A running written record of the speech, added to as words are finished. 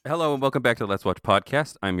Hello and welcome back to the Let's Watch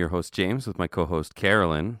podcast. I'm your host James with my co-host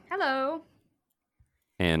Carolyn, Hello.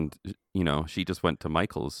 and she just went to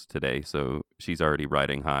Michael's today, so she's already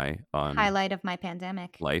riding high on Highlight of my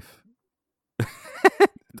pandemic. life.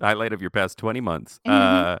 Highlight of your past 20 months.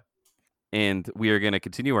 hmm And we are going to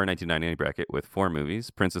continue our 1999 bracket with four movies: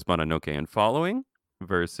 Princess Mononoke and Following,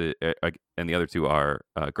 versus, and the other two are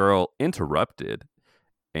Girl Interrupted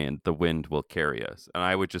and The Wind Will Carry Us. And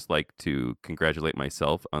I would just like to congratulate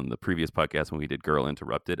myself on the previous podcast when we did Girl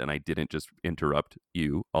Interrupted, and I didn't just interrupt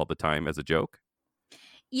you all the time as a joke.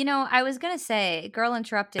 I was going to say Girl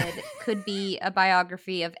Interrupted could be a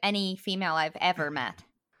biography of any female I've ever met.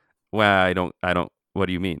 Well, I don't. What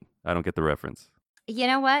do you mean? I don't get the reference. You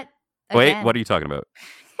know what? Wait, what Again, are you talking about?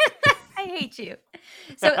 I hate you.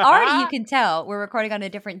 So already you can tell we're recording on a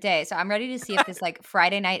different day. So I'm ready to see if this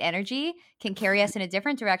Friday night energy can carry us in a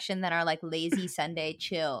different direction than our lazy Sunday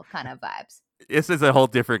chill kind of vibes. This is a whole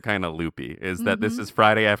different kind of loopy. Is that this hmm is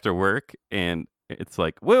Friday after work, and it's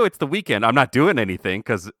like, whoa, it's the weekend. I'm not doing anything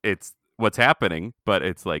because it's what's happening, but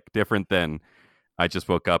it's like different than I just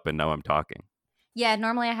woke up and now I'm talking. Yeah,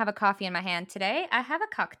 normally I have a coffee in my hand. Today I have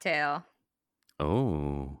a cocktail.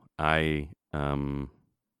 Oh, I'm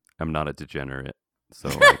not a degenerate, so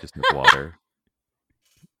I just have water.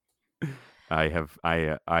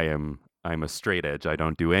 I'm a straight edge. I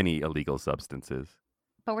don't do any illegal substances.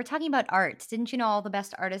 But we're talking about art. Didn't you know all the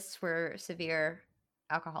best artists were severe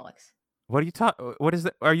alcoholics? What are you What is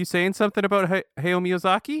that? Are you saying something about Hayao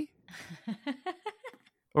Miyazaki,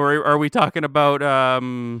 or are we talking about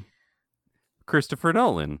Christopher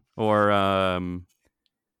Nolan or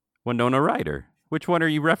Winona Ryder? Which one are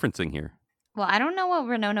you referencing here? Well, I don't know what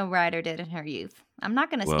Winona Ryder did in her youth. I'm not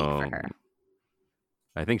going to speak for Well, her.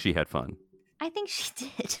 I think she had fun. I think she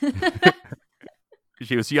did.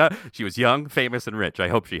 She was young. She was young, famous, and rich. I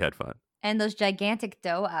hope she had fun. And those gigantic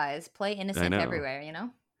doe eyes play I innocent know. everywhere, you know?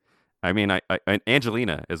 I mean, I and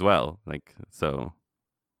Angelina as well. Like, so.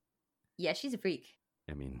 Yeah, she's a freak.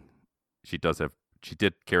 I mean, she does have. She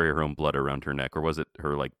did carry her own blood around her neck, or was it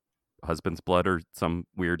her husband's blood or some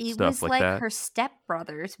weird It stuff was like like that? her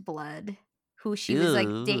stepbrother's blood, who she was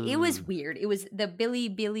it was Ew. weird. It was the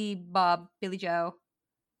Billy Bob, Billy Joe.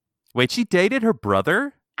 Wait, she dated her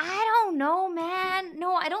brother? I don't know, man.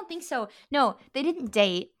 No, I don't think so. No, they didn't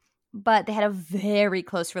date, but they had a very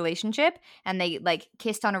close relationship and they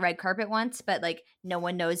kissed on a red carpet once, but no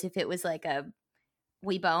one knows if it was like a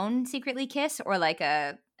we bone secretly kiss or like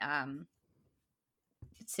a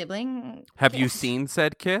sibling Have you kiss. seen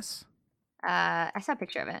said kiss? I saw a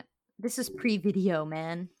picture of it. This is pre-video,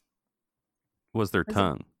 man. Was their Was it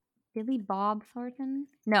tongue? Billy Bob Thornton?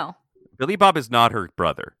 No. Billy Bob is not her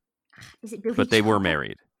brother, Is it Billy but they were Joel?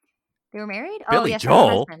 married. They were married? Oh, Billy yes, her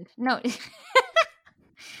Joel? husband. No.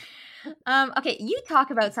 Okay, you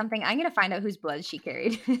talk about something. I'm gonna find out whose blood she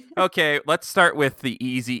carried. Okay, let's start with the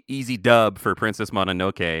easy dub for Princess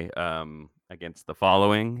Mononoke against the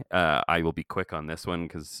following. I will be quick on this one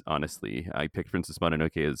because honestly, I picked Princess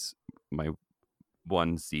Mononoke as my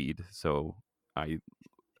one seed, so I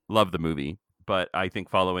love the movie. But I think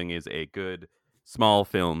Following is a good small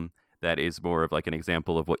film that is more of like an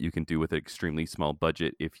example of what you can do with an extremely small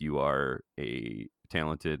budget if you are a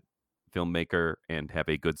talented filmmaker and have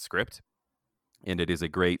a good script. And it is a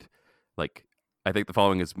great, like, I think The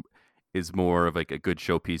Following is more of like a good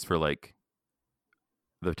showpiece for like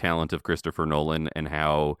the talent of Christopher Nolan and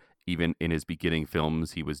how even in his beginning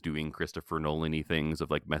films he was doing Christopher Nolan-y things of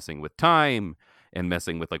like messing with time and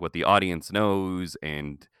messing with like what the audience knows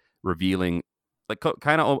and revealing like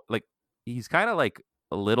kind of like he's kind of like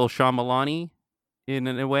a little Shyamalan-y in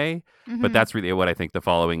a way, but hmm that's really what I think The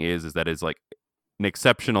Following is that is like an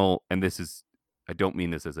exceptional, and this is, I don't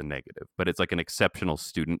mean this as a negative, but it's like an exceptional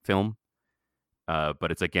student film,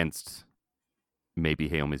 but it's against maybe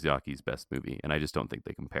Hayao Miyazaki's best movie, and I just don't think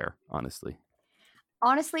they compare, honestly.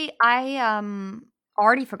 Honestly, I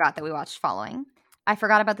already forgot that we watched Following. I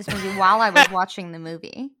forgot about this movie while I was watching the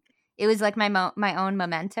movie. It was like my own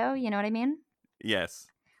memento, you know what I mean? Yes.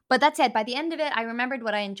 But that said, by the end of it, I remembered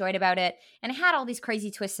what I enjoyed about it, and it had all these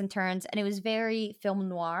crazy twists and turns, and it was very film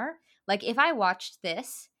noir. Like if I watched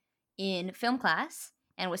this in film class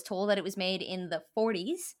and was told that it was made in the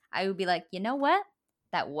 40s, I would be like, you know what?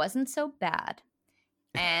 That wasn't so bad.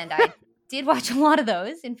 And I did watch a lot of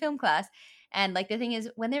those in film class. And the thing is,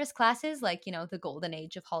 when there's classes like, the golden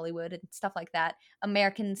age of Hollywood and stuff like that,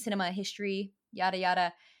 American cinema history, yada,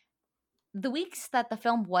 yada, the weeks that the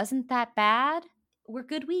film wasn't that bad were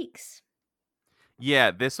good weeks.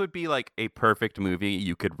 Yeah, this would be like a perfect movie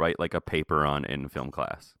you could write like a paper on in film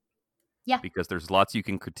class Yeah. because there's lots you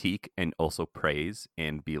can critique and also praise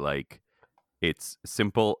and be like, It's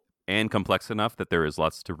simple and complex enough that there is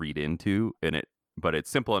lots to read into in it, but it's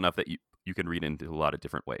simple enough that you can read into a lot of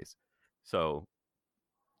different ways. So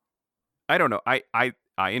I don't know.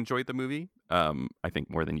 I enjoyed the movie. I think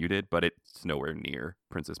more than you did, but it's nowhere near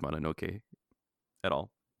Princess Mononoke at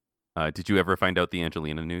all. Did you ever find out the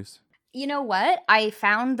Angelina news? You know what? I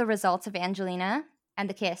found the results of Angelina and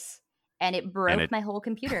the kiss, and it And broke it my whole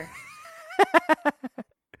computer.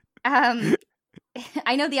 Um,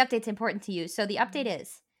 I know the update's important to you. So the update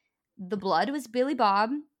is the blood was Billy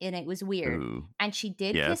Bob, and it was weird. Ooh, And she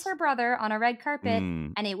did kiss yes. her brother on a red carpet,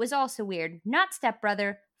 Mm. and it was also weird. Not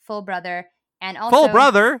stepbrother, full brother. And Full also,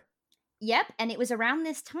 brother. yep, and it was around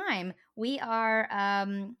this time. We are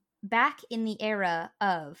back in the era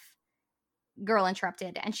of Girl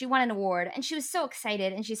Interrupted, and she won an award, and she was so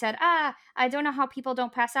excited, and she said, I don't know how people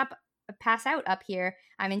don't pass out up here.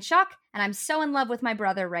 I'm in shock, and I'm so in love with my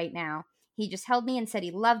brother right now. He just held me and said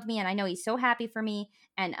he loved me, and I know he's so happy for me,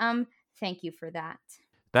 and thank you for that.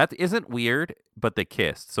 That isn't weird, but they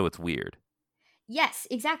kissed, so it's weird. Yes,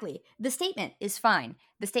 exactly. The statement is fine.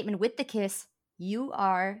 The statement with the kiss, you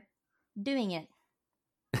are doing it.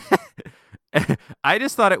 I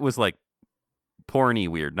just thought it was like porny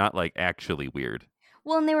weird, not like actually weird.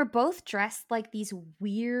 Well, and they were both dressed like these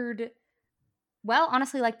weird, well,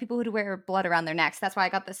 honestly, like people who wear blood around their necks. That's why I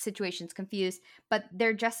got the situations confused. But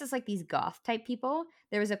they're dressed as like these goth type people.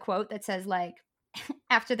 There was a quote that says, like,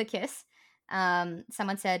 after the kiss,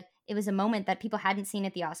 someone said, it was a moment that people hadn't seen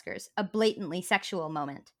at the Oscars, a blatantly sexual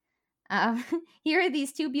moment. Um, Here are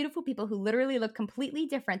these two beautiful people who literally look completely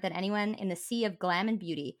different than anyone in the sea of glam and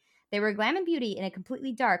beauty. They were glam and beauty in a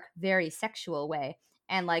completely dark, very sexual way.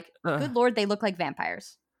 And, like, good lord, they look like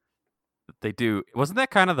vampires. They do. Wasn't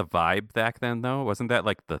that kind of the vibe back then, though? Wasn't that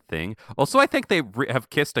like the thing? Also, I think they have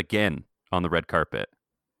kissed again on the red carpet.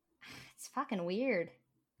 It's fucking weird.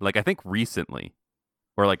 Like, I think recently,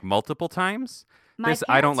 or like multiple times. My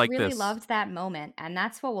I don't parents like really this. loved that moment, and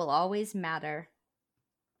that's what will always matter.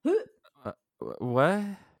 What?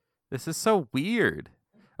 This is so weird.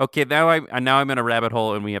 Okay, now I'm in a rabbit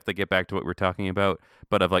hole, and we have to get back to what we're talking about.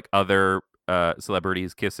 But of like other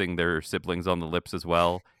celebrities kissing their siblings on the lips as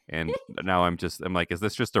well. And now I'm like, is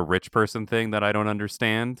this just a rich person thing that I don't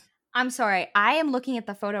understand? I'm sorry, I am looking at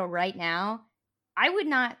the photo right now. I would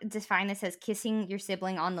not define this as kissing your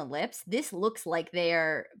sibling on the lips. This looks like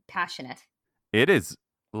they're passionate. It is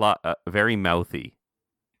very mouthy.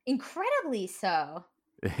 Incredibly so.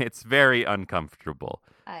 It's very uncomfortable.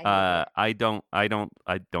 I hate it.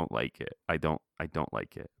 I don't like it. I don't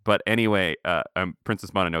like it. But anyway,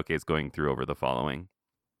 Princess Mononoke is going through over the following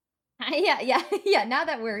Yeah. Now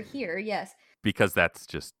that we're here, yes. because that's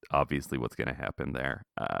just obviously what's going to happen there.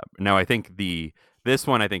 Now, I think this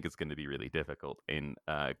one I think is going to be really difficult. In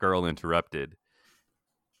Girl Interrupted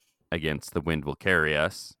against The Wind Will Carry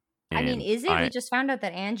Us. I mean, And is it? We just found out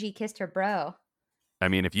that Angie kissed her bro. I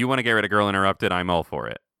mean, if you want to get rid of Girl Interrupted, I'm all for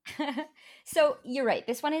it. So you're right.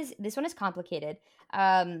 This one is complicated.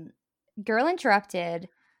 Girl Interrupted,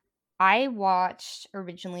 I watched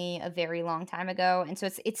originally a very long time ago, and so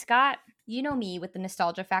it's got, you know me with the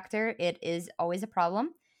nostalgia factor. It is always a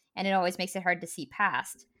problem, and it always makes it hard to see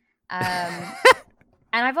past. Um,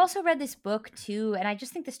 and I've also read this book too, and I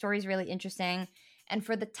just think the story is really interesting. And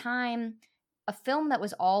for the time, a film that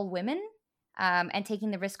was all women, and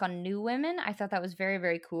taking the risk on new women, I thought that was very,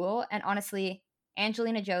 very cool. And honestly,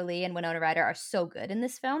 Angelina Jolie and Winona Ryder are so good in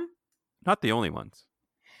this film. Not the only ones.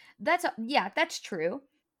 That's true.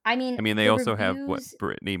 I mean, I mean, they the also have reviews.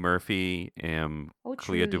 Brittany Murphy, Oh, Clea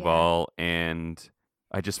true, yeah. Duvall, and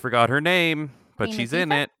I just forgot her name, but Queen she's in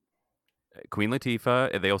Latifah? it. Queen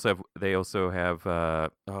Latifah. They also have.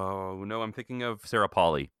 Oh no, I'm thinking of Sarah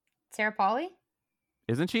Polley. Sarah Polley?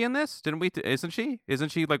 Isn't she in this? Didn't we? Isn't she? Isn't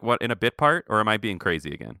she like what in a bit part? Or am I being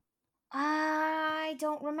crazy again? I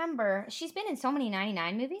don't remember. She's been in so many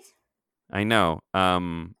 99 movies. I know.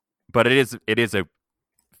 But it is a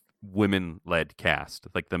women-led cast.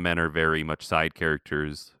 Like the men are very much side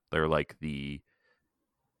characters. They're like the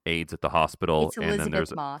aides at the hospital, It's and then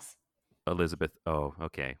there's Elizabeth Moss. Elizabeth. Oh,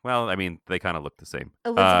 okay. Well, I mean, they kind of look the same.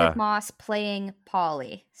 Elizabeth Moss playing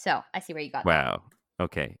Polly. So I see where you got that. Wow.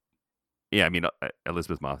 Okay. Yeah, I mean,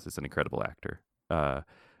 Elizabeth Moss is an incredible actor.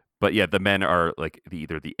 But yeah, the men are like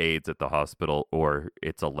either the aides at the hospital or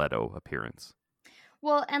it's a Leto appearance.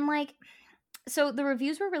 Well, and like, so the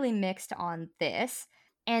reviews were really mixed on this,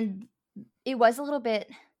 and it was a little bit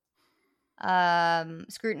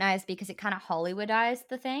scrutinized because it kind of Hollywoodized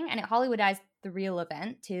the thing, and it Hollywoodized the real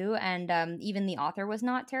event too, and even the author was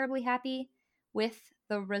not terribly happy with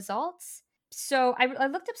the results. So I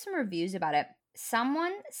looked up some reviews about it.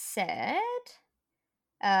 Someone said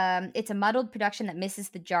It's a muddled production that misses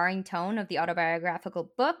the jarring tone of the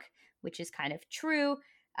autobiographical book, which is kind of true.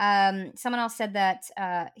 Someone else said that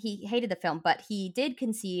he hated the film, but he did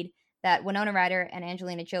concede that Winona Ryder and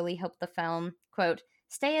Angelina Jolie helped the film, quote,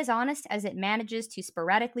 stay as honest as it manages to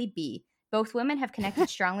sporadically be. Both women have connected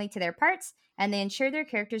strongly to their parts, and they ensure their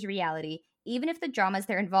characters' reality, even if the dramas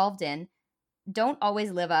they're involved in don't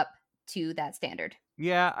always live up to that standard.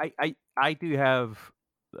 Yeah, I do have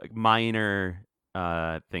like minor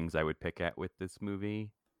things I would pick at with this movie.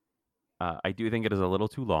 I do think it is a little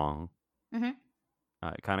too long. Mm-hmm.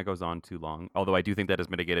 It kind of goes on too long. Although I do think that is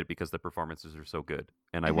mitigated because the performances are so good,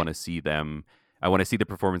 and I Mm-hmm. want to see them. I want to see the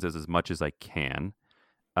performances as much as I can.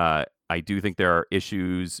 I do think there are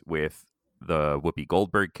issues with the Whoopi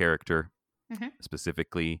Goldberg character Mm-hmm.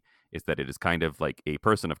 specifically. Is that it is kind of like a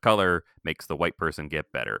person of color makes the white person get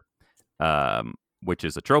better, which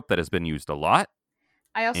is a trope that has been used a lot,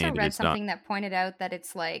 I also and it read is not. something that pointed out that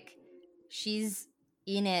it's like she's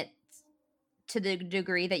in it to the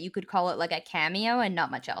degree that you could call it like a cameo and not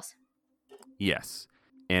much else. Yes.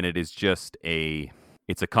 And it is just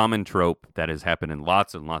it's a common trope that has happened in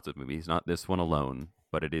lots and lots of movies, not this one alone,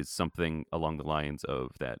 but it is something along the lines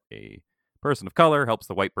of that a person of color helps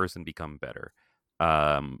the white person become better.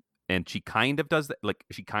 And she kind of does that, like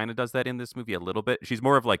she kind of does that in this movie a little bit. She's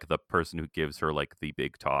more of like the person who gives her like the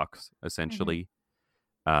big talks, Mm-hmm. essentially.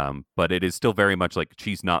 But it is still very much like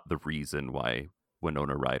she's not the reason why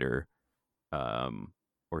Winona Ryder um,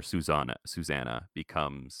 or Susanna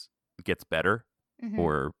gets better Mm-hmm.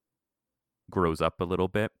 or grows up a little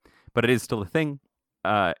bit, but it is still a thing.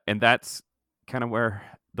 And that's kind of where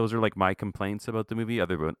those are like my complaints about the movie.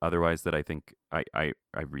 Otherwise, that I think I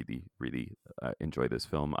really really enjoy this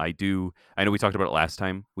film. I do. I know we talked about it last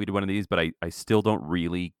time we did one of these, but I still don't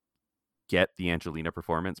really get the Angelina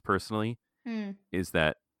performance personally. Mm. Is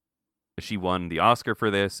that she won the Oscar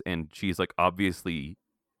for this, and she's like obviously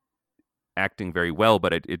acting very well,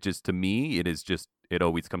 but it just to me it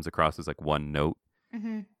always comes across as like one note.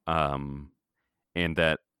 Mm-hmm. Um, and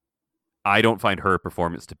that I don't find her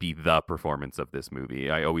performance to be the performance of this movie.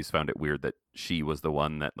 I always found it weird that she was the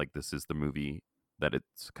one that like this is the movie that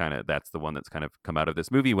that's the one that's kind of come out of this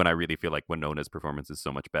movie when I really feel like Winona's performance is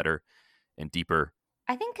so much better and deeper.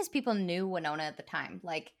 I think because people knew Winona at the time.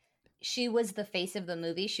 Like, she was the face of the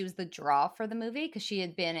movie. She was the draw for the movie because she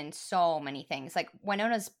had been in so many things. Like,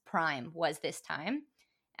 Winona's prime was this time.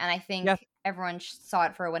 And I Yeah. think everyone saw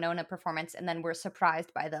it for a Winona performance and then were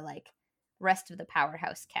surprised by the, like, rest of the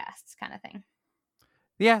powerhouse casts kind of thing.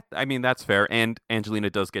 Yeah, I mean that's fair. And Angelina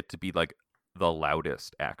does get to be like the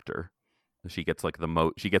loudest actor. She gets like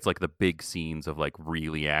the big scenes of like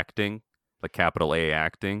really acting, like capital A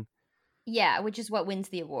acting. Yeah, which is what wins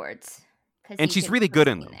the awards because And you she's can really put good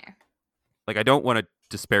in something them. there. Like I don't want to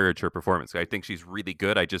disparage her performance. I think she's really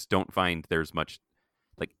good. I just don't find there's much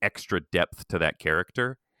like extra depth to that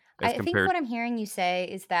character as I think compared what I'm hearing you say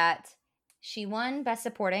is that she won Best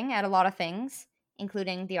Supporting at a lot of things,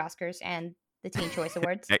 including the Oscars and the Teen Choice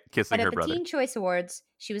Awards. at But kissing at her the brother. Teen Choice Awards,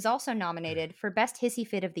 she was also nominated for Best Hissy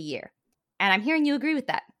Fit of the Year. And I'm hearing you agree with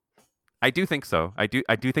that. I do think so. I do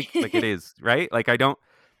think like it is, right? Like I don't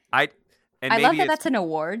I and I love maybe that it's that's an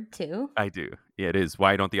award, too. I do. Yeah, it is.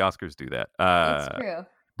 Why don't the Oscars do that? It's true.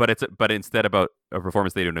 But instead about a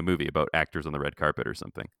performance they do in a movie about actors on the red carpet or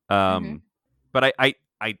something. Hmm. But I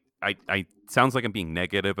sounds like I'm being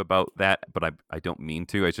negative about that, but I don't mean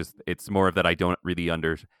to. It's more of that I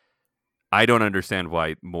don't understand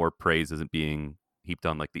why more praise isn't being heaped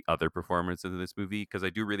on like the other performances in this movie because I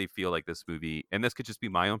do really feel like this movie, and this could just be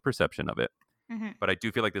my own perception of it, Hmm. but I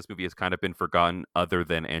do feel like this movie has kind of been forgotten other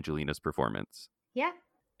than Angelina's performance, Yeah.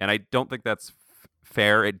 and I don't think that's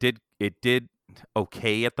fair. It did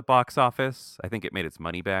okay at the box office. I think it made its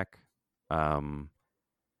money back. Um,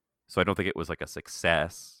 so I don't think it was like a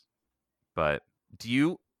success. But do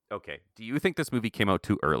you think this movie came out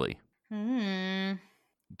too early? Hmm.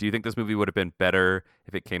 Do you think this movie would have been better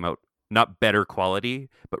if it came out not better quality,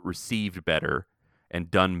 but received better and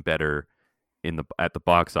done better at the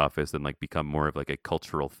box office and like become more of like a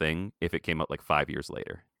cultural thing if it came out like 5 years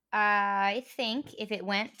later? I think if it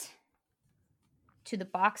went to the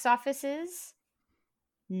box offices,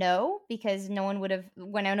 no, because no one would have,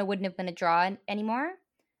 Winona wouldn't have been a draw anymore.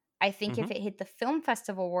 I think Hmm. if it hit the film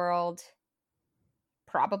festival world,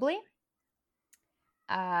 probably.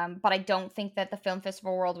 But I don't think that the film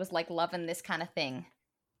festival world was like loving this kind of thing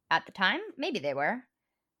at the time. Maybe they were.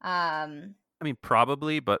 Um, I mean,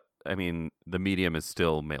 probably, but I mean, the medium is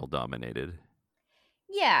still male dominated.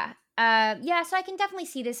 yeah. Yeah, so I can definitely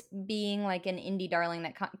see this being like an indie darling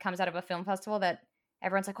that comes out of a film festival that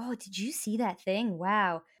everyone's like, "Oh, did you see that thing?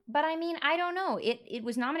 Wow." But I mean, I don't know. It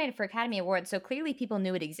was nominated for Academy Awards, so clearly people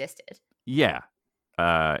knew it existed. Yeah.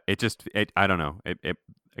 I don't know. It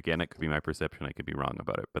again, it could be my perception. I could be wrong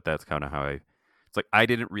about it, but that's kind of how I. It's like I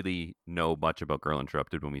didn't really know much about Girl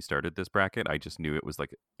Interrupted when we started this bracket. I just knew it was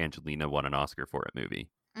like Angelina won an Oscar for it movie,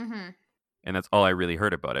 Mhm. and that's all I really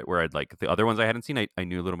heard about it. Where I'd like the other ones I hadn't seen, I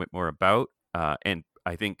knew a little bit more about, and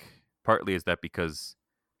I think partly is that because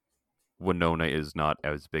Winona is not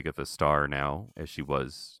as big of a star now as she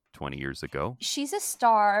was 20 years ago. She's a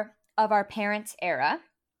star of our parents' era.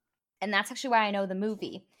 And that's actually why I know the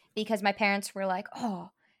movie, because my parents were like, "Oh,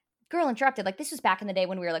 Girl Interrupted." Like, this was back in the day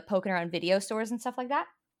when we were like poking around video stores and stuff like that,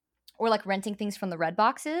 or like renting things from the red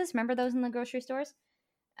boxes. Remember those in the grocery stores?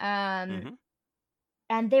 Um, Hmm.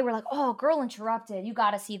 and they were like, "Oh, Girl Interrupted, you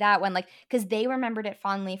got to see that one," like, because they remembered it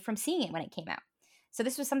fondly from seeing it when it came out. So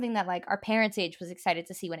this was something that like our parents' age was excited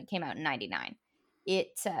to see when it came out in '99.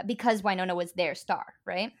 Because Winona was their star,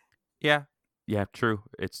 right? Yeah, yeah, true.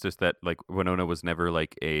 It's just that like Winona was never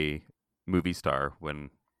like a movie star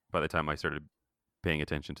when by the time I started paying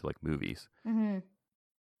attention to like movies. Mm-hmm.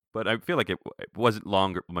 But I feel like it wasn't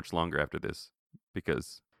much longer after this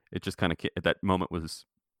because it just kind of that moment was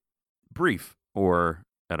brief, or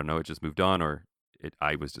I don't know, it just moved on, or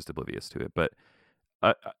I was just oblivious to it. But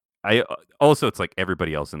I, also it's like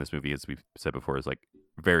everybody else in this movie, as we've said before, is like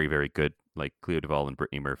very very good. Like Cleo Duvall and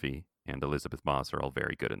Brittany Murphy and Elizabeth Moss are all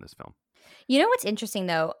very good in this film. You know what's interesting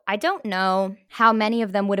though? I don't know how many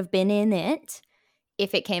of them would have been in it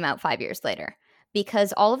if it came out 5 years later,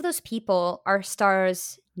 because all of those people are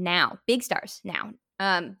stars now, big stars now,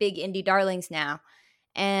 big indie darlings now.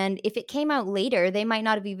 And if it came out later, they might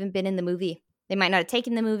not have even been in the movie. They might not have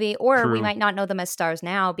taken the movie, or we True. might not know them as stars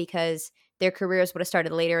now because their careers would have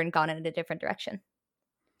started later and gone in a different direction.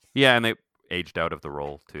 Yeah, and they aged out of the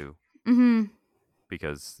role too Mm-hmm.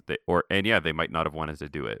 because they might not have wanted to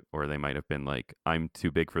do it, or they might have been like, I'm too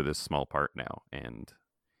big for this small part now. And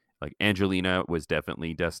like Angelina was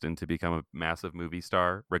definitely destined to become a massive movie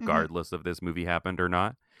star, Mm-hmm. regardless of this movie happened or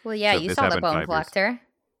not. Well, yeah, So if you this saw the happened Bone 5 years, Collector.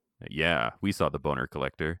 yeah, we saw the Boner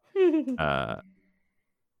Collector. Uh,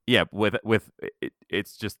 yeah,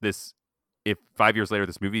 it's just this. If 5 years later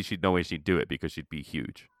this movie, she'd no way she'd do it because she'd be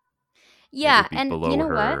huge. It Yeah, would be and you below know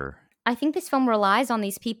what? her. I think this film relies on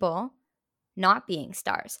these people not being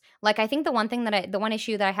stars. Like, I think the one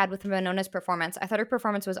issue that I had with Winona's performance, I thought her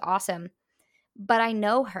performance was awesome, but I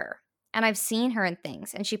know her and I've seen her in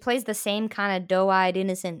things, and she plays the same kind of doe-eyed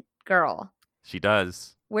innocent girl. She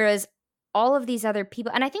does. Whereas all of these other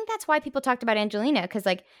people, and I think that's why people talked about Angelina, because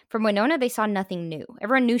like from Winona they saw nothing new.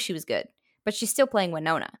 Everyone knew she was good, but she's still playing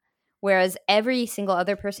Winona. Whereas every single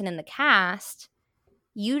other person in the cast,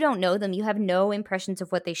 you don't know them. You have no impressions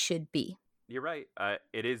of what they should be. You're right.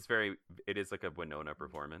 It is like a Winona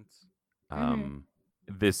performance.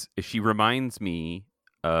 Mm-hmm. She reminds me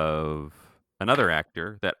of another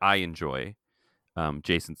actor that I enjoy,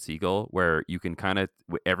 Jason Segel, where you can kind of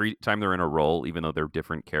every time they're in a role, even though they're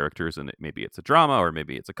different characters, and maybe it's a drama, or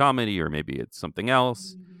maybe it's a comedy, or maybe it's something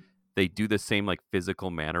else, they do the same like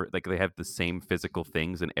physical manner, like they have the same physical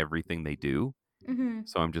things in everything they do. Mm-hmm.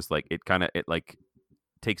 So I'm just like it like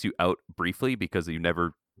takes you out briefly because you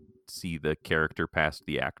never see the character past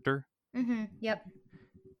the actor. Mm-hmm. Yep.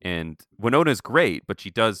 And Winona's great, but she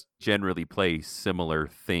does generally play similar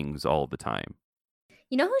things all the time.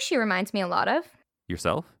 You know who she reminds me a lot of?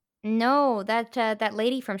 Yourself? No, that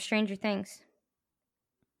lady from Stranger Things.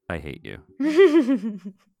 I hate you.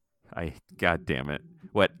 Yep, God damn it.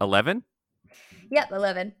 What, 11?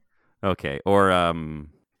 11. Okay. Or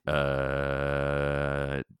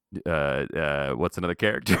what's another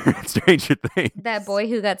character in Stranger Things? That boy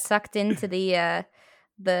who got sucked into the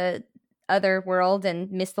other world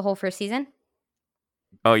and missed the whole first season.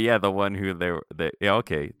 Oh yeah, the one who yeah,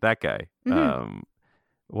 okay, that guy. Mm-hmm.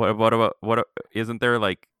 What about isn't there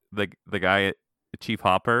like the guy Chief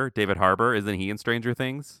Hopper, David Harbour, isn't he in Stranger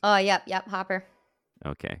Things? Oh, yep, Hopper.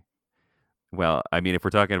 Okay. Well, I mean, if we're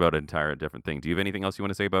talking about an entire different thing, do you have anything else you want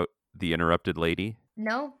to say about the interrupted lady?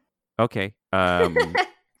 No. Okay.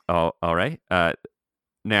 All right.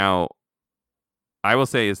 Now, I will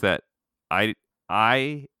say is that I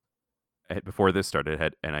before this started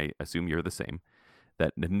had, and I assume you're the same,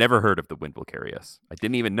 that never heard of The Wind Will Carry Us. I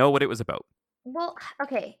didn't even know what it was about. Well,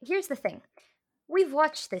 okay, here's the thing. We've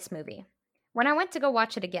watched this movie. When I went to go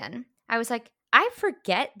watch it again, I was like, I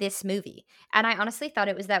forget this movie. And I honestly thought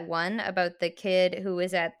it was that one about the kid who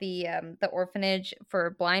was at the orphanage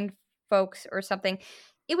for blind folks or something.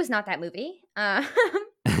 It was not that movie.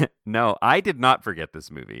 No, I did not forget this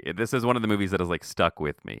movie. This is one of the movies that has like stuck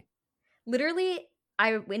with me. Literally,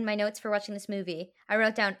 in my notes for watching this movie, I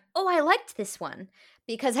wrote down, "Oh, I liked this one,"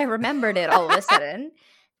 because I remembered it all of a sudden.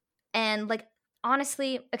 And like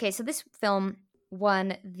honestly, okay, so this film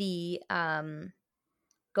won the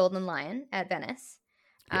Golden Lion at Venice.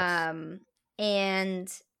 Yes.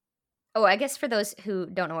 And oh, I guess for those who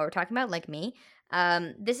don't know what we're talking about, like me,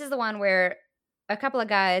 this is the one where a couple of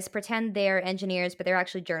guys pretend they're engineers, but they're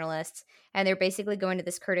actually journalists, and they're basically going to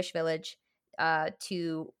this Kurdish village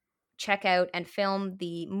to check out and film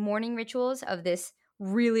the mourning rituals of this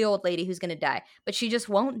really old lady who's going to die, but she just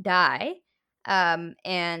won't die.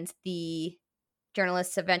 And the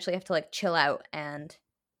journalists eventually have to like chill out and,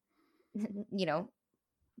 you know,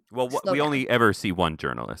 Well, slow we down. only ever see one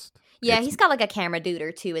journalist. Yeah, It's he's got like a camera dude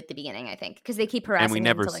or two at the beginning, I think, because they keep and we harassing him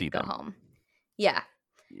never to see like go them. home. Yeah.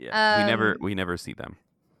 Yeah, Um, we never see them.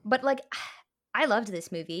 but like I loved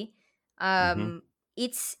this movie. Hmm.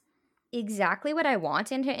 It's exactly what I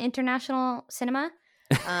want in international cinema.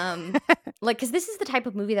 Like cuz this is the type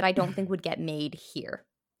of movie that I don't think would get made here,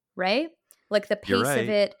 right? Like the You're pace of right.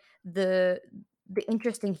 it, the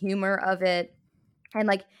interesting humor of it, and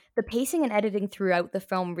like the pacing and editing throughout the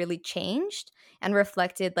film really changed and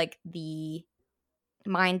reflected like the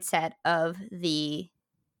mindset of the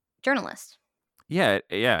journalist. Yeah,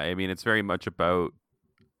 yeah. I mean, it's very much about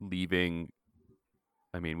leaving.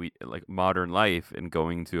 I mean, we like modern life and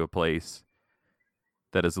going to a place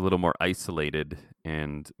that is a little more isolated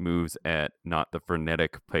and moves at not the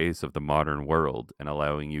frenetic pace of the modern world, and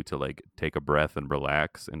allowing you to like take a breath and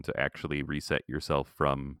relax and to actually reset yourself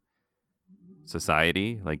from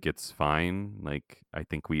society. Like it's fine. Like I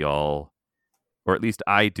think we all, or at least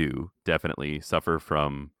I do, definitely suffer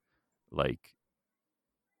from like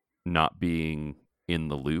not being in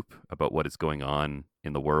the loop about what is going on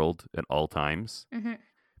in the world at all times, Hmm.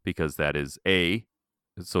 because that is a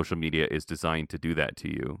social media is designed to do that to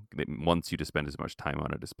you. It wants you to spend as much time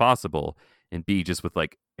on it as possible, and b just with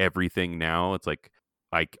like everything now, it's like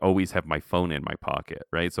I always have my phone in my pocket,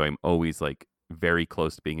 right? So I'm always like very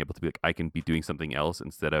close to being able to be like I can be doing something else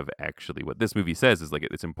instead of actually what this movie says is like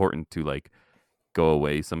it's important to like go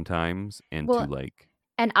away sometimes and to Well, like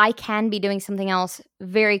and I can be doing something else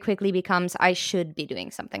very quickly becomes I should be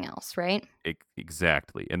doing something else, right?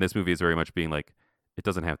 exactly. And this movie is very much being like, it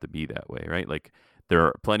doesn't have to be that way, right? Like, there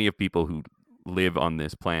are plenty of people who live on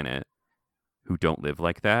this planet who don't live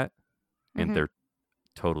like that, and Hmm. they're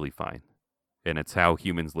totally fine. And it's how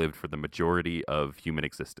humans lived for the majority of human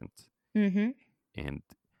existence. Hmm. And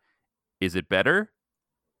is it better?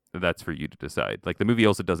 That's for you to decide. Like, the movie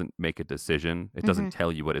also doesn't make a decision, it Hmm. doesn't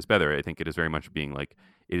tell you what is better. I think it is very much being like,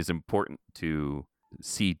 it is important to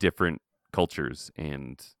see different cultures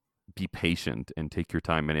and be patient and take your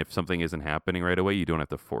time, and if something isn't happening right away, you don't have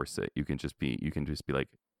to force it. You can just be like,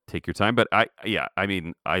 take your time. But I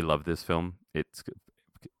mean, I love this film. It's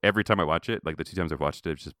every time I watch it, like the two times I've watched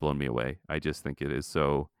it, it's just blown me away. I just think it is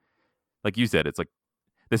so, like you said, it's like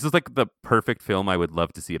this is like the perfect film I would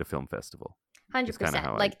love to see at a film festival, is kind of 100%.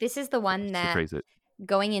 how I Like this is the one should that phrase it.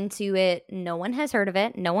 going into it, no one has heard of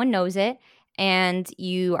it, no one knows it, and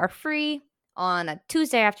you are free on a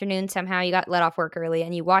Tuesday afternoon. Somehow you got let off work early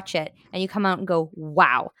and you watch it and you come out and go,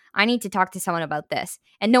 wow, I need to talk to someone about this.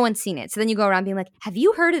 And no one's seen it. So then you go around being like, have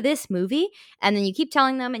you heard of this movie? And then you keep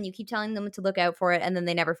telling them and you keep telling them to look out for it and then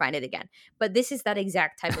they never find it again. But this is that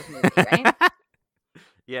exact type of movie, right?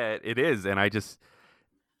 Yeah, it is, and I just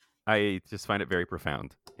find it very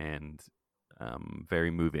profound and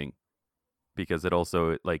very moving, because it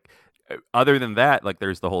also like other than that, like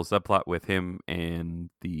there's the whole subplot with him and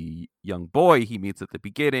the young boy he meets at the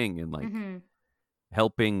beginning, and like Mm-hmm.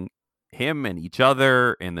 helping him and each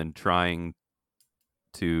other, and then trying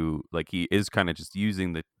to like he is kind of just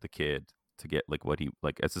using the kid to get like what he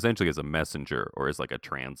like it's essentially as a messenger or as like a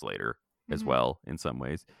translator as Mm-hmm. well in some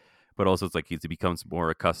ways, but also it's like he becomes more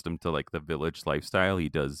accustomed to like the village lifestyle.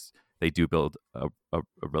 They do build a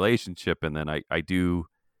relationship, and then I do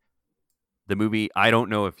the movie. I don't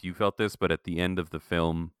know if you felt this, but at the end of the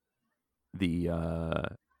film, the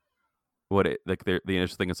what it like the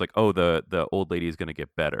initial thing is like, oh, the old lady is going to get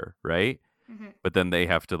better, right? Mm-hmm. But then they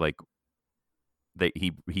have to like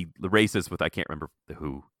he races with, I can't remember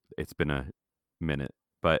who. It's been a minute,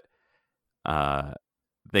 but uh,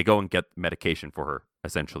 they go and get medication for her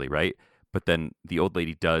essentially, right? But then the old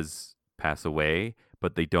lady does pass away,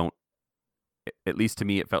 but they don't. At least to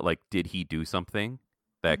me, it felt like, did he do something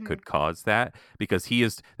that Mm-hmm. could cause that? Because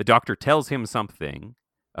the doctor tells him something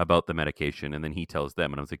about the medication, and then he tells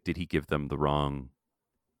them, and I was like, did he give them the wrong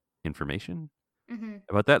information Mm-hmm.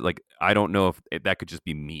 about that? Like, I don't know if that could just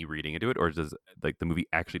be me reading into it, or does like the movie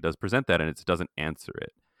actually does present that, and it doesn't answer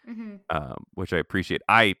it, Mm-hmm. which I appreciate.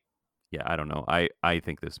 I yeah, I don't know. I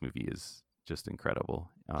think this movie is just incredible.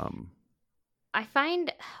 I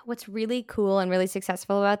find what's really cool and really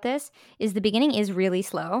successful about this is the beginning is really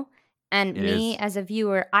slow. And It me is as a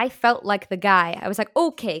viewer, I felt like the guy. I was like,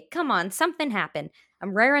 okay, come on, something happened.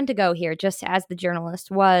 I'm raring to go here, just as the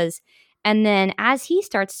journalist was. And then as he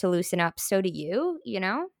starts to loosen up, so do you, you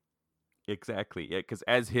know? exactly, yeah, because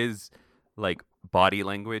as his like body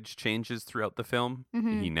language changes throughout the film,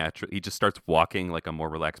 Mm-hmm. he just starts walking like a more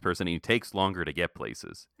relaxed person. And he takes longer to get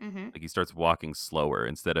places. Mm-hmm. Like he starts walking slower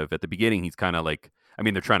instead of at the beginning. He's kind of like, I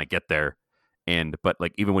mean, they're trying to get there, but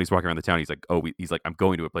like even when he's walking around the town, he's like, he's like, I'm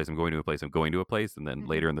going to a place, I'm going to a place, I'm going to a place, and then Mm-hmm.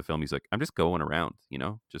 later in the film, he's like, I'm just going around,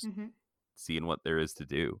 just Mm-hmm. seeing what there is to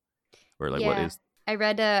do, or like what Yeah. is. I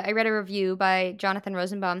read a review by Jonathan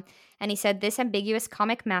Rosenbaum, and he said this ambiguous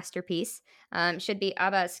comic masterpiece should be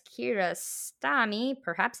Abbas Kiarostami,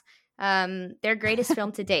 perhaps, their greatest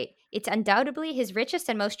film to date. It's undoubtedly his richest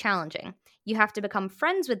and most challenging. You have to become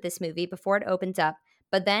friends with this movie before it opens up,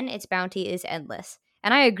 but then its bounty is endless.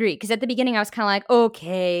 And I agree, because at the beginning I was kind of like,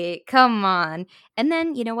 okay, come on. And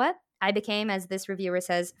then, you know what? I became, as this reviewer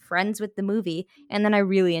says, friends with the movie, and then I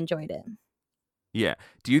really enjoyed it. Yeah.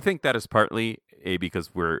 Do you think that is partly because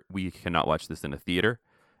we cannot watch this in a theater?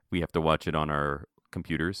 We have to watch it on our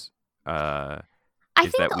computers. Uh, I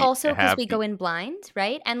is that think we also because have we go the in blind,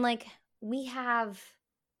 right? And like we have,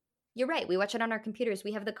 you're right, we watch it on our computers.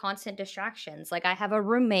 We have the constant distractions. Like I have a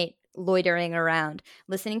roommate loitering around,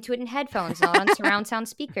 listening to it in headphones, not on surround sound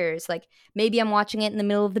speakers. Like maybe I'm watching it in the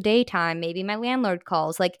middle of the daytime. Maybe my landlord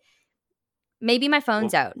calls. Like maybe my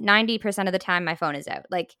phone's well, out. 90% of the time, my phone is out.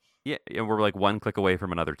 Like yeah, and we're like one click away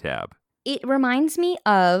from another tab. it reminds me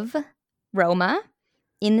of Roma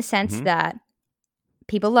in the sense Hmm. that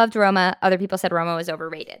people loved Roma. Other people said Roma was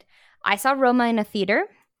overrated. I saw Roma in a theater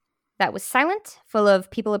that was silent, full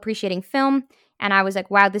of people appreciating film, and I was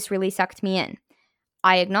like, wow, this really sucked me in.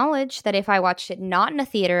 I acknowledge that if I watched it not in a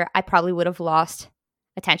theater, I probably would have lost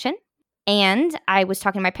attention. And I was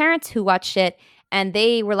talking to my parents who watched it, and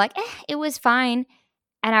they were like, it was fine.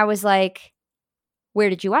 And I was like, where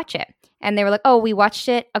did you watch it? And they were like, oh, we watched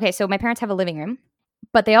it. Okay, so my parents have a living room,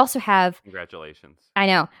 but they also have, Congratulations. I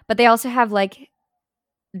know, but they also have like,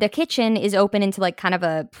 the kitchen is open into like kind of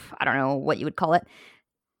a, I don't know what you would call it,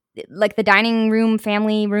 like the dining room,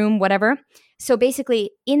 family room, whatever. So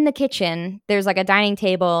basically, in the kitchen, there's like a dining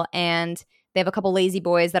table, and they have a couple lazy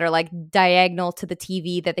boys that are like diagonal to the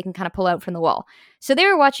TV that they can kind of pull out from the wall. So they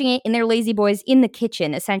were watching it in their lazy boys in the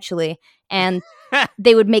kitchen, essentially, and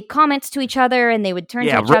they would make comments to each other, and they would turn to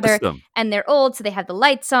Yeah, each other. roast them. And they're old, so they have the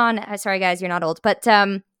lights on. Sorry, guys, you're not old, but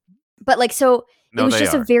like so, it No, was they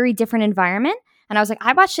just a are. very different environment. And I was like,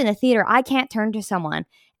 I watched it in a theater. I can't turn to someone.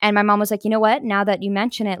 And my mom was like, you know what? Now that you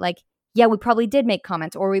mention it, like, yeah, we probably did make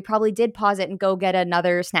comments, or we probably did pause it and go get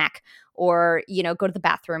another snack, or, go to the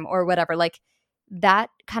bathroom or whatever. Like that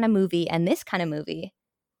kind of movie and this kind of movie,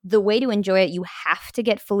 the way to enjoy it, you have to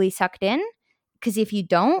get fully sucked in. Because if you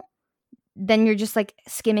don't, then you're just like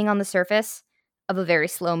skimming on the surface of a very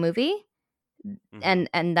slow movie. Mhm.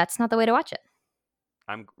 And that's not the way to watch it.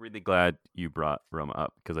 I'm really glad you brought Roma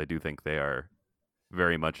up because I do think they are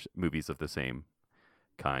very much movies of the same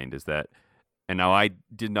kind. Is that, and now I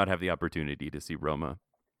did not have the opportunity to see Roma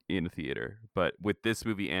in theater, but with this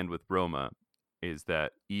movie and with Roma, is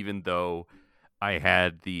that even though I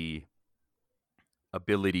had the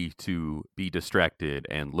ability to be distracted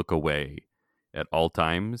and look away at all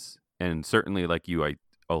times, and certainly like you, I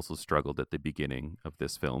also struggled at the beginning of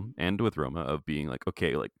this film and with Roma of being like,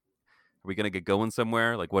 okay, like, are we gonna get going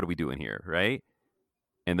somewhere? Like, what are we doing here, right?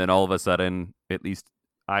 And then all of a sudden, at least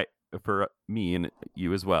I, for me and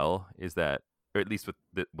you as well, is that, or at least with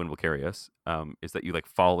when Vicarious, is that you like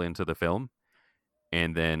fall into the film,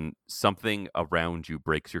 and then something around you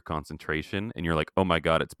breaks your concentration, and you're like, oh my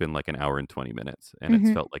god, it's been like an hour and 20 minutes, and it's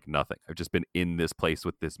Mm-hmm. felt like nothing. I've just been in this place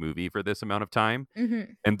with this movie for this amount of time,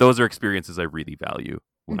 Mm-hmm. and those are experiences I really value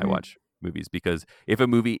when I Mm-hmm. watch movies, because if a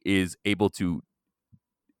movie is able to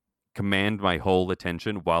command my whole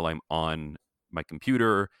attention while I'm on my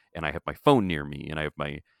computer and I have my phone near me and I have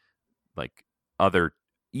my like other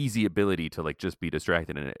easy ability to like just be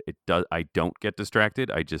distracted, and it does, I don't get distracted.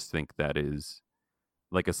 I just think that is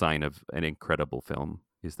like a sign of an incredible film,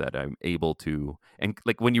 is that I'm able to, and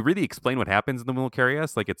like when you really explain what happens in the Will Carry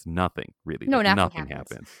Us, like it's nothing really, No, like nothing nothing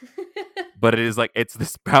happens. happens. But it is like it's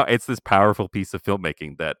this powerful piece of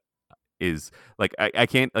filmmaking that is like I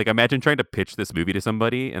can't like imagine trying to pitch this movie to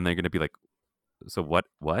somebody and they're gonna be like, so what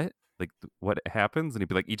like what happens, and he'd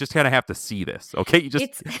be like, you just kind of have to see this, okay, you just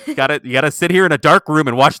It's gotta sit here in a dark room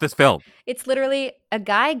and watch this film. it's literally a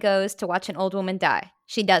guy goes to watch an old woman die.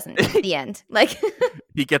 She doesn't. The end. Like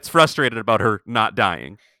he gets frustrated about her not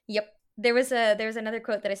dying. Yep. There was another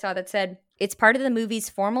quote that I saw that said, "It's part of the movie's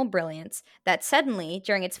formal brilliance that suddenly,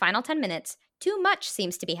 during its final 10 minutes, too much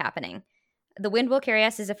seems to be happening. The Wind Will Carry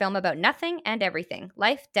Us is a film about nothing and everything.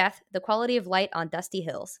 Life, death, the quality of light on dusty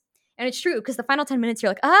hills." And it's true, because the final 10 minutes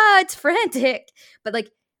you're like, it's frantic. But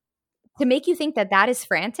like, to make you think that that is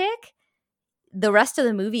frantic, the rest of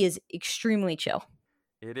the movie is extremely chill.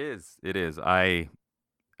 It is. It is. I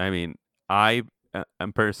mean, I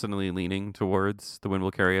am personally leaning towards The Wind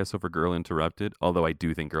Will Carry Us over Girl Interrupted, although I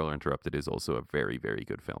do think Girl Interrupted is also a very, very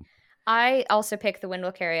good film. I also picked The Wind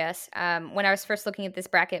Will Carry Us. When I was first looking at this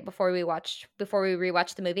bracket before we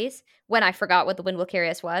rewatched the movies, when I forgot what The Wind Will Carry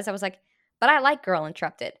Us was, I was like, but I like Girl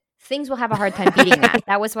Interrupted. Things will have a hard time beating that.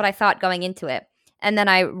 That was what I thought going into it. And then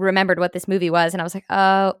I remembered what this movie was, and I was like,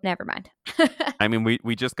 oh, never mind. I mean,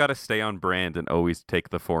 we just got to stay on brand and always take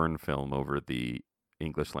the foreign film over the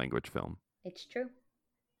English language film. It's true.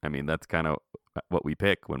 I mean, that's kind of what we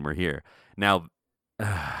pick when we're here. Now,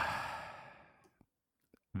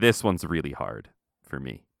 this one's really hard for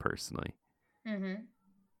me personally. Mm-hmm.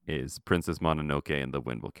 Is Princess Mononoke and The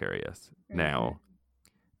Wind Will Carry Us. Mm-hmm. Now,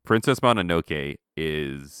 Princess Mononoke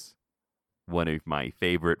is one of my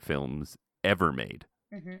favorite films ever made.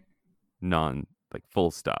 Mm-hmm. Full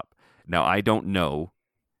stop. Now, I don't know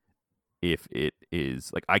if it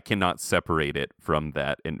is, I cannot separate it from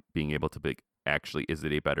that and being able to be, actually, is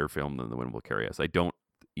it a better film than The Wind Will Carry Us? I don't,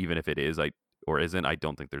 even if it is, or isn't, I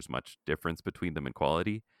don't think there's much difference between them in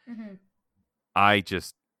quality. Mm-hmm. I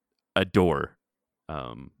just adore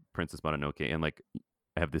Princess Mononoke, and I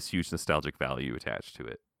have this huge nostalgic value attached to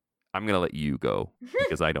it. I'm gonna let you go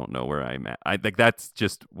because I don't know where I'm at. I think that's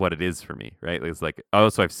just what it is for me, right? It's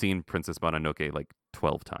so I've seen Princess Mononoke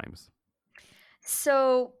 12 times.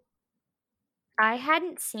 So I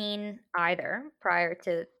hadn't seen either prior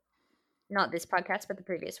to not this podcast, but the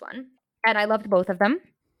previous one, and I loved both of them.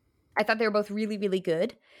 I thought they were both really, really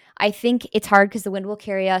good. I think it's hard because The Wind Will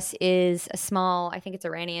Carry Us is I think it's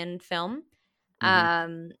Iranian film.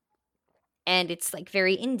 Mm-hmm. And it's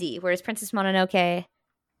very indie, whereas Princess Mononoke,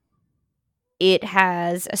 it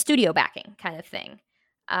has a studio backing kind of thing.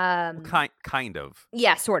 Kind of.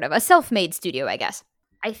 Yeah, sort of. A self-made studio, I guess.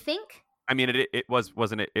 I think. I mean, it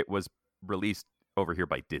wasn't it? It was released over here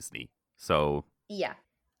by Disney. So. Yeah.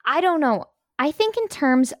 I don't know. I think in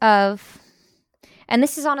terms of, and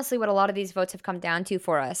this is honestly what a lot of these votes have come down to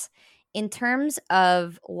for us, in terms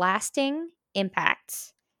of lasting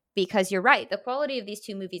impacts, because you're right, the quality of these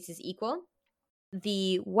two movies is equal.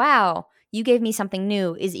 The wow, you gave me something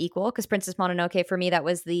new is equal, because Princess Mononoke, for me, that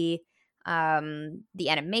was the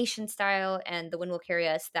animation style, and The Wind Will Carry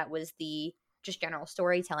Us, that was the just general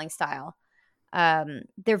storytelling style.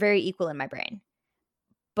 They're very equal in my brain.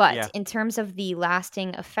 But in terms of the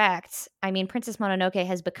lasting effects, I mean, Princess Mononoke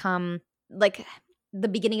has become the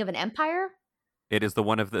beginning of an empire. It is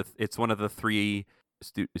it's one of the three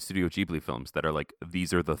Studio Ghibli films that are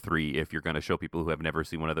these are the three. If you're going to show people who have never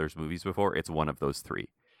seen one of those movies before, it's one of those three.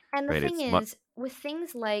 And the thing is, with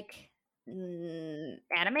things like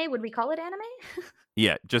anime, would we call it anime?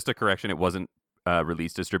 Yeah, just a correction. It wasn't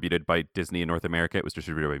distributed by Disney in North America. It was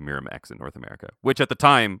distributed by Miramax in North America, which at the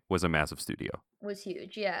time was a massive studio. Was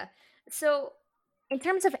huge, yeah. So in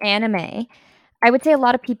terms of anime, I would say a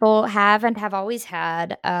lot of people have and have always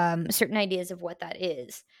had certain ideas of what that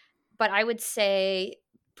is. But I would say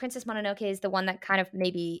Princess Mononoke is the one that kind of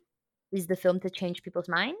maybe is the film to change people's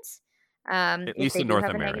minds. At least in North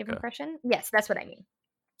America. Negative impression. Yes, that's what I mean.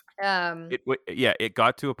 It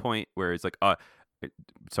got to a point where it's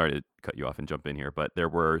sorry to cut you off and jump in here, but there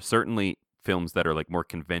were certainly films that are more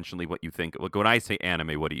conventionally what you think. When I say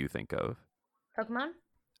anime, what do you think of? Pokemon?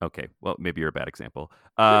 Okay, well, maybe you're a bad example.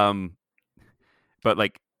 But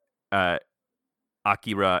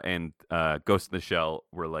Akira and Ghost in the Shell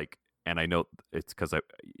were and I know it's because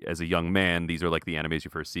as a young man, these are the animes you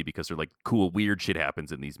first see because they're cool, weird shit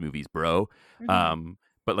happens in these movies, bro. Mm-hmm.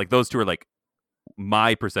 But those two are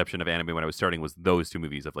my perception of anime when I was starting was those two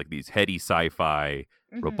movies of these heady sci-fi,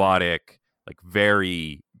 mm-hmm. robotic,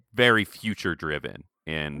 very, very future driven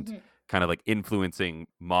and mm-hmm. kind of influencing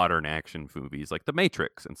modern action movies like The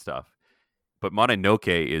Matrix and stuff. But Mononoke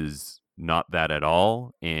is not that at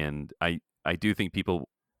all. And I do think people,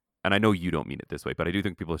 and I know you don't mean it this way, but I do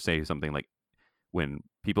think people say something when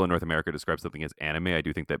people in North America describe something as anime, I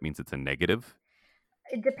do think that means it's a negative.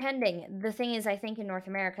 Depending. The thing is, I think in North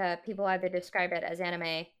America, people either describe it as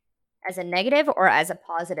anime as a negative or as a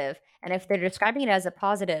positive. And if they're describing it as a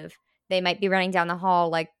positive, they might be running down the hall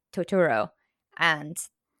like Totoro. And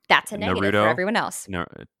that's a negative for everyone else. No,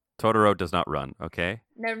 Totoro does not run, okay?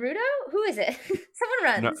 Naruto? Who is it?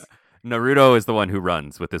 Someone runs. Naruto is the one who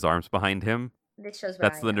runs with his arms behind him. This shows what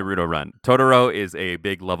That's I the know. Naruto run. Totoro is a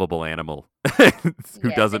big, lovable animal who Yes, I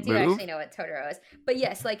doesn't do actually move. know what Totoro is. But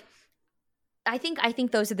yes, like I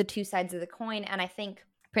think those are the two sides of the coin, and I think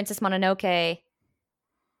Princess Mononoke,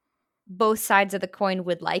 both sides of the coin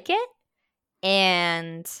would like it,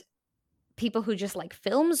 and people who just like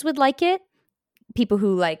films would like it. People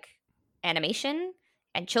who like animation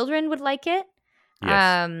and children would like it.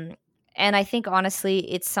 Yes. And I think honestly,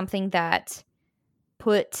 it's something that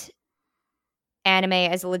put anime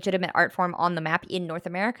as a legitimate art form on the map in North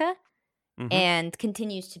America Hmm. and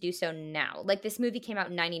continues to do so now. Like this movie came out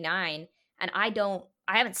in 99 and I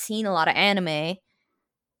haven't seen a lot of anime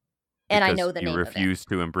and I Because know the you name of it. refuse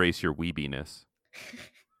to embrace your weebiness.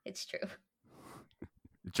 It's true.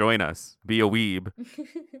 Join us. Be a weeb.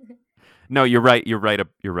 No, you're right. You're right.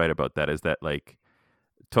 You're right about that. Is that like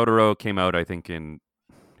Totoro came out? I think in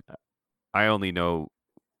I only know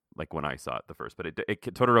like when I saw it the first, but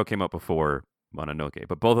Totoro came out before Mononoke.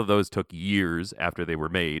 But both of those took years after they were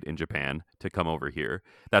made in Japan to come over here.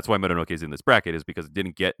 That's why Mononoke is in this bracket, is because it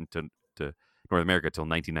didn't get into to North America until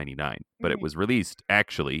 1999, but it Mhm. was released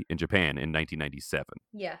actually in Japan in 1997,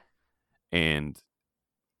 Yeah. and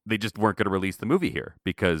they just weren't going to release the movie here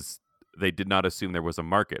because they did not assume there was a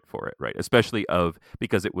market for it, right? Especially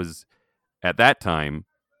because it was at that time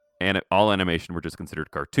and all animation were just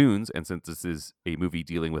considered cartoons. And since this is a movie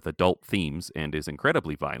dealing with adult themes and is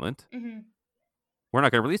incredibly violent, Mhm. we're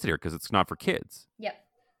not going to release it here because it's not for kids. Yep.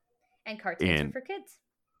 And cartoons are And for kids.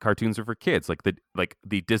 cartoons are for kids, like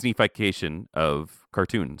the Disneyfication of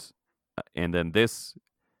cartoons. And then they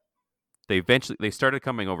started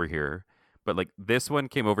coming over here, but like this one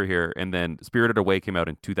came over here, and then Spirited Away came out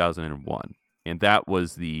in 2001, and that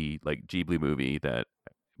was the like Ghibli movie that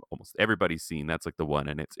almost everybody's seen. That's like the one,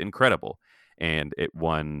 and it's incredible, and it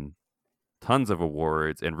won tons of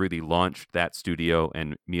awards and really launched that studio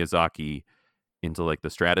and Miyazaki into like the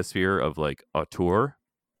stratosphere of like auteur,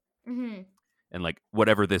 Mhm. and like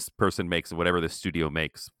whatever this person makes, whatever this studio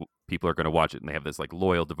makes, people are going to watch it, and they have this like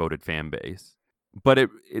loyal, devoted fan base. But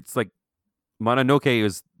it's like Mononoke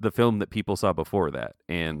is the film that people saw before that,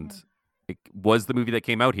 and Mhm. it was the movie that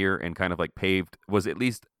came out here and kind of like was at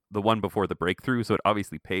least the one before the breakthrough. So it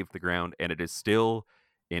obviously paved the ground, and it is still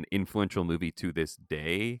an influential movie to this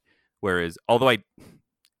day. Whereas, although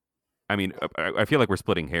I mean, I feel like we're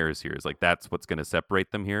splitting hairs here. Is like that's what's going to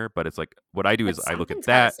separate them here. But it's like what I do But is I look at something's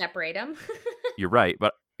got to that. separate them. You're right,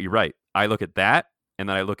 but you're right. I look at that, and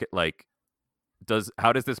then I look at like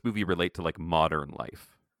how does this movie relate to like modern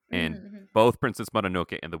life? And Mhm. both Princess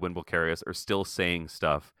Mononoke and The Wind Will Carry Us are still saying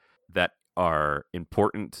stuff that are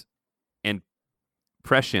important and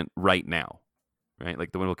prescient right now, right?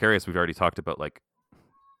 Like The Wind Will Carry Us, we've already talked about like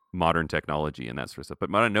modern technology and that sort of stuff. But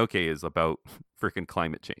Mononoke is about freaking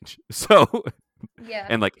climate change. So, Yeah.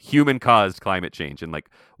 and like human caused climate change and like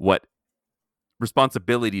what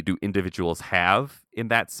responsibility do individuals have in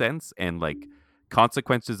that sense, and like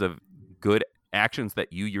consequences of good actions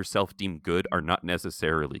that you yourself deem good are not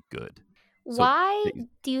necessarily good. So Why they,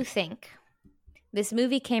 do you think this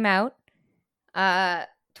movie came out uh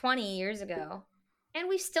 20 years ago and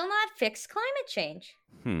we've still not fixed climate change?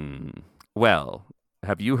 hmm well,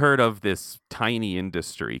 have you heard of this tiny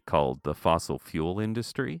industry called the fossil fuel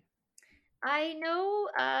industry? I know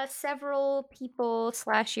several people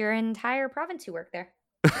slash your entire province who work there.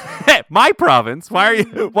 My province. Why are you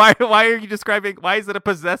Hmm. why are you describing, why is it a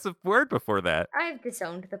possessive word before that? I've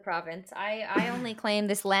disowned the province. I only claim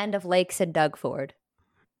this land of lakes and Doug Ford.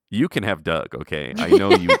 You can have Doug, okay? I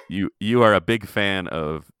know you are a big fan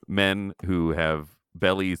of men who have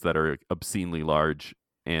bellies that are obscenely large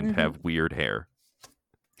and Hmm. have weird hair.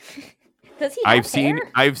 Does he I've have hair? seen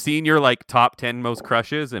I've seen your like top 10 most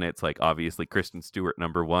crushes, and it's like obviously Kristen Stewart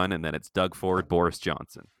number 1, and then it's Doug Ford, Boris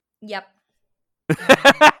Johnson. Yep.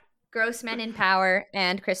 Gross Men in Power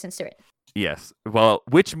and Kristen Stewart. Yes. Well,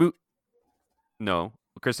 which no,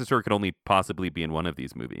 Kristen Stewart could only possibly be in one of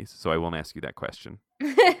these movies, so I won't ask you that question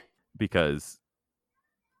because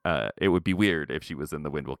it would be weird if she was in The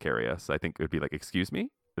Wind Will Carry Us. I think it would be like, excuse me,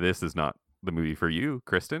 this is not the movie for you,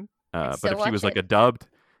 Kristen. I'd But still if she watch was like a it. dubbed,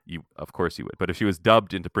 you of course you would. But if she was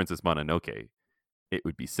dubbed into Princess Mononoke, it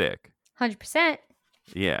would be sick. 100%.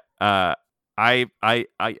 Yeah.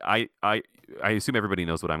 I assume everybody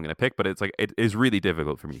knows what I'm going to pick, but it's like it is really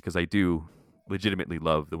difficult for me because I do legitimately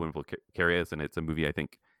love The Wind Will Carry Us, and it's a movie I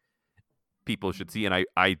think people should see, and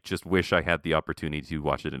I just wish I had the opportunity to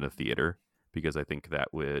watch it in a theater because I think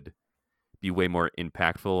that would be way more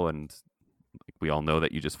impactful. And like, we all know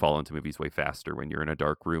that you just fall into movies way faster when you're in a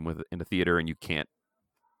dark room in a theater and you can't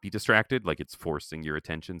be distracted, like it's forcing your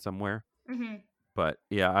attention somewhere. Hmm. But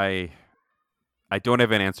yeah, I don't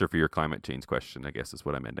have an answer for your climate change question, I guess is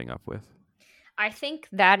what I'm ending up with. I think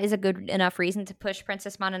that is a good enough reason to push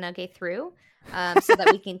Princess Mononoke through, so that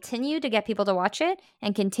we continue to get people to watch it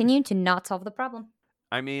and continue to not solve the problem.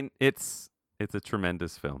 I mean, it's a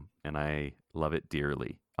tremendous film, and I love it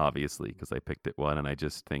dearly, obviously, because I picked it one, and I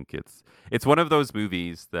just think it's one of those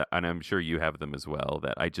movies that, and I'm sure you have them as well,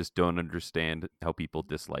 that I just don't understand how people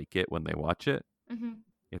dislike it when they watch it. Hmm.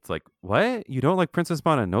 It's like, what? You don't like Princess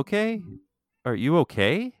Mononoke? Are you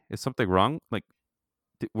okay? Is something wrong? Like,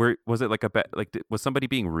 was it like was somebody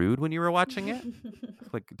being rude when you were watching it?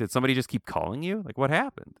 Like, did somebody just keep calling you? Like, what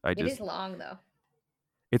happened? It is long, though.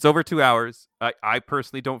 It's over 2 hours. I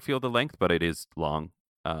personally don't feel the length, but it is long.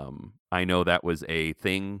 I know that was a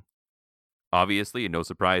thing, obviously, and no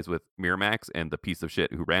surprise with Miramax, and the piece of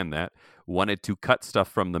shit who ran that wanted to cut stuff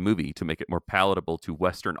from the movie to make it more palatable to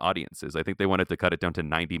Western audiences. I think they wanted to cut it down to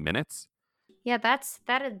 90 minutes. Yeah,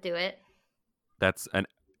 that'd do it. That's an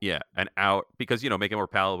hour, because make it more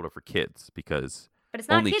palatable for kids, because But it's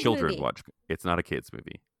not a only kids children movie. watch. It's not a kids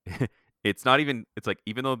movie. It's not even. It's like,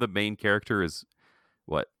 even though the main character is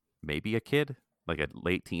what, maybe a kid, like a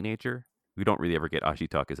late teenager. We don't really ever get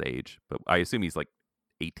Ashitaka's age, but I assume he's like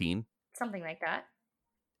 18. Something like that.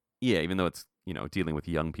 Yeah, even though it's dealing with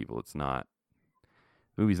young people, it's not.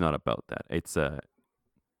 The movie's not about that. It's Have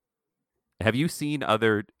you seen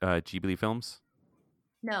other Ghibli films?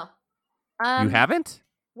 No. You haven't?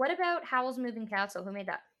 What about Howl's Moving Castle? Who made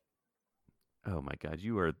that? Oh my god,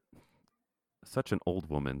 you are such an old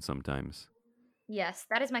woman sometimes. Yes,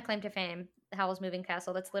 that is my claim to fame. Howl's Moving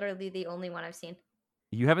Castle. That's literally the only one I've seen.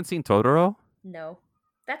 You haven't seen Totoro? No.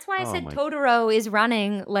 That's why I Oh said my, Totoro is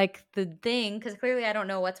running like the thing, because clearly I don't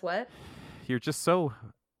know what's what. you're just so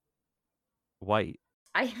white.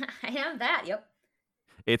 I I am that. Yep.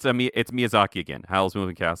 It's Miyazaki again. Howl's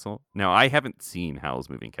Moving Castle. Now, I haven't seen Howl's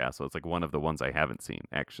Moving Castle. It's like one of the ones I haven't seen,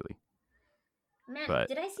 actually. Man, But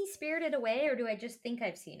did I see Spirited Away, or do I just think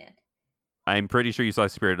I've seen it? I'm pretty sure you saw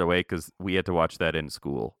Spirited Away, because we had to watch that in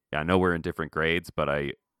school. Yeah, I know we're in different grades, but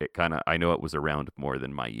I know it was around more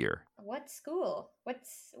than my year. What school? What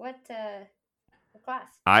class?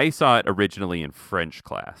 I saw it originally in French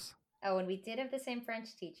class. Oh, and we did have the same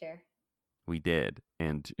French teacher. We did,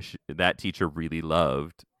 and that teacher really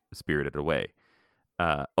loved Spirited Away.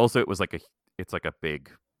 Also, it's like a big.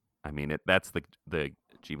 I mean, that's the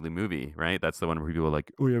Ghibli movie, right? That's the one where people are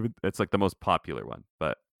like, oh yeah, it's like the most popular one.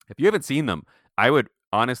 But if you haven't seen them, I would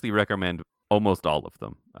honestly recommend almost all of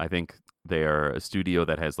them. I think they are a studio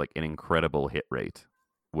that has like an incredible hit rate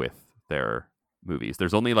with their movies.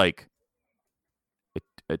 There's only like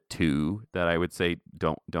a two that I would say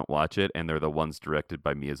don't watch it, and they're the ones directed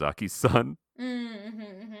by Miyazaki's son.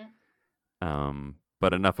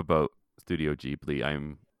 But enough about Studio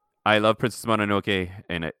Ghibli. I love Princess Mononoke,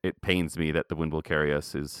 and it pains me that The Wind Will Carry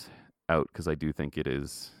Us is out, because I do think it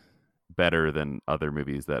is better than other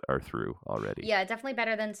movies that are through already. Yeah, definitely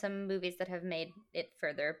better than some movies that have made it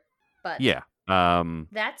further. But Yeah.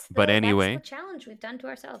 that's Anyway, the challenge we've done to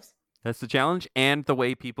ourselves. that's the challenge, and the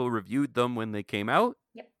way people reviewed them when they came out.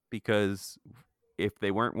 Yep. Because if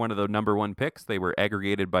they weren't one of the number one picks, they were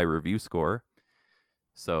aggregated by review score.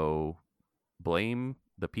 So blame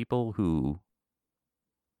the people who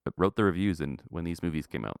wrote the reviews and when these movies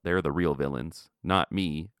came out. They're the real villains, not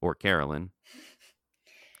me or Carolyn.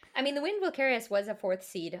 I mean, The Wind Will Carry Us was a 4th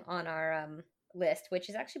seed on our list, which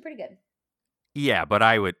is actually pretty good. Yeah, but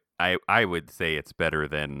I would say it's better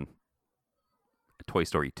than Toy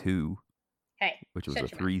Story 2, Hey, which was shut a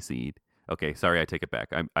your 3 seed. Okay, sorry, I take it back.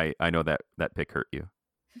 I know that pick hurt you.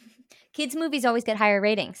 Kids' movies always get higher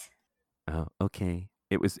ratings. Oh, okay.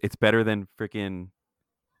 It's better than freaking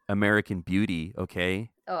American Beauty,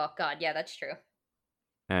 okay? Oh God, yeah, that's true.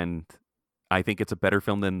 And I think it's a better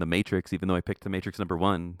film than The Matrix, even though I picked The Matrix number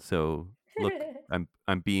 1. So look,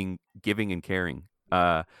 I'm being giving and caring.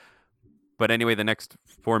 But anyway, the next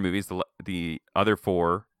 4 movies, the other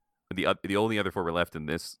 4, the only other 4 we're left in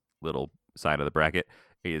this little side of the bracket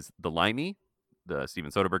is The Limey, the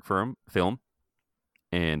Steven Soderbergh film,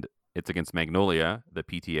 and it's against Magnolia, the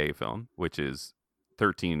PTA film, which is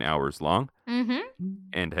 13 hours long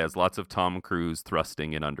and has lots of Tom Cruise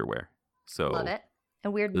thrusting in underwear. So love it.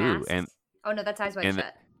 And weird masks. And oh no, that's Eyes Wide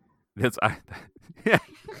Shut. Yeah,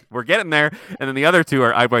 we're getting there. And then the other 2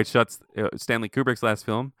 are Eyes Wide Shut, Stanley Kubrick's last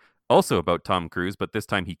film, also about Tom Cruise, but this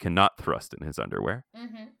time he cannot thrust in his underwear.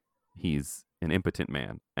 He's an impotent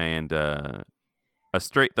man. And The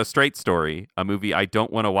Straight Story, a movie I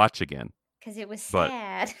don't want to watch again. Because it was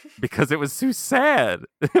sad. Because it was too sad.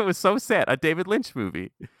 It was so sad. A David Lynch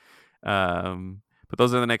movie. But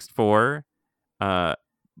those are the next 4.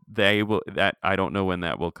 they will. That I don't know when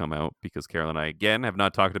that will come out because Carol and I again have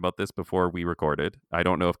not talked about this before we recorded. I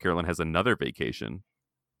don't know if Carolyn has another vacation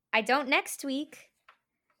I don't next week.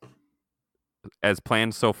 as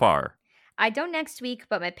planned so far. I don't next week,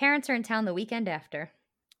 but my parents are in town the weekend after.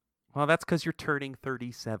 Well, that's because you're turning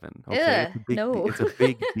 37. Okay, Ugh, no. It's a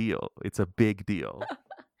big deal. It's a big deal.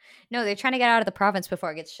 No, they're trying to get out of the province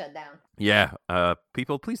before it gets shut down. Yeah,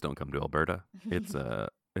 people, please don't come to Alberta. It's a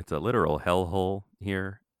literal hellhole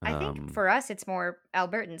here. I think for us, it's more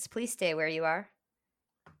Albertans. Please stay where you are.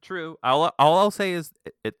 True. All I'll say is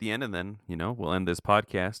at the end, and then we'll end this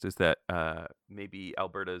podcast. Is that maybe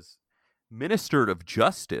Alberta's Minister of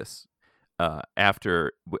Justice,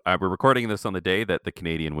 after we're recording this on the day that the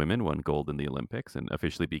Canadian women won gold in the Olympics and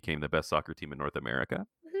officially became the best soccer team in North America,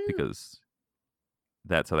 Woohoo. because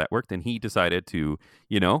that's how that worked. And he decided to,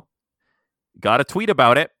 got a tweet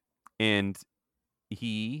about it, and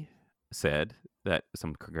he said that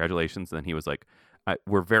some congratulations. And then he was like,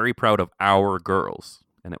 "We're very proud of our girls."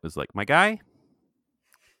 And it was like, my guy,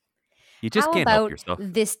 you just How can't help about yourself.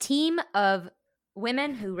 this team of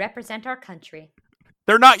women who represent our country?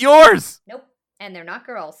 They're not yours. Nope. And they're not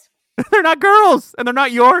girls. They're not girls, and they're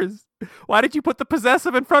not yours. Why did you put the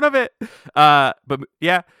possessive in front of it? But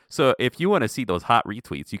yeah, so if you want to see those hot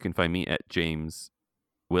retweets, you can find me at James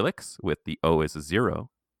Willix with the O as a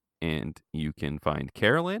 0. And you can find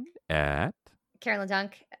Carolyn at Carolyn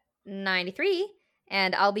Dunk 93.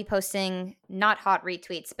 And I'll be posting not hot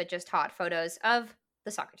retweets, but just hot photos of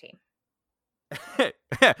the soccer team.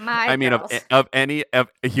 My I mean, girls. of any of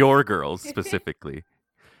your girls specifically,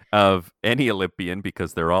 of any Olympian,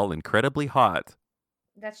 because they're all incredibly hot.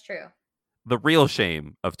 That's true. The real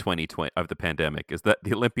shame of 2020 of the pandemic is that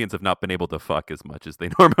the Olympians have not been able to fuck as much as they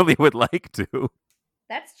normally would like to.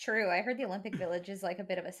 That's true. I heard the Olympic Village is like a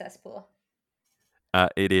bit of a cesspool.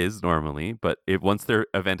 It is normally, but once their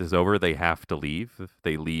event is over, they have to leave.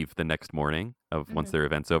 They leave the next morning once their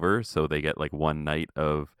event's over, so they get like one night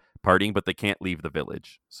of partying, but they can't leave the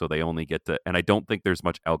village, so they only get to. And I don't think there's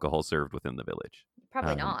much alcohol served within the village.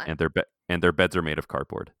 Probably not. And their beds are made of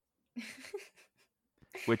cardboard,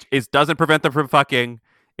 which doesn't prevent them from fucking.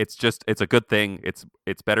 It's a good thing.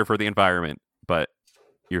 It's better for the environment, but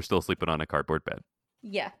you're still sleeping on a cardboard bed.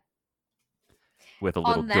 Yeah. With a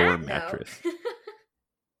little dorm mattress.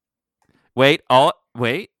 Wait.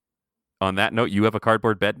 On that note, you have a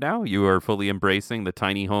cardboard bed now? You are fully embracing the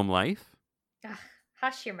tiny home life? Ugh,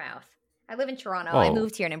 hush your mouth. I live in Toronto. Oh. I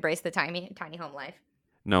moved here and embraced the tiny home life.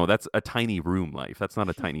 No, that's a tiny room life. That's not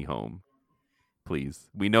a tiny home. Please.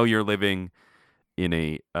 We know you're living in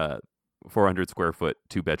a 400 square foot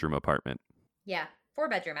 2-bedroom apartment. Yeah.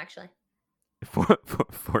 4-bedroom, actually. Four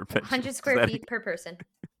bedrooms. 100 square feet per person.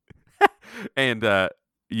 And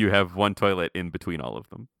you have one toilet in between all of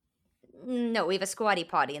them. No, we have a squatty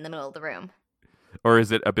potty in the middle of the room. Or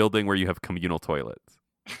is it a building where you have communal toilets?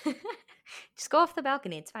 Just go off the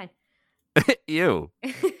balcony. It's fine. Ew.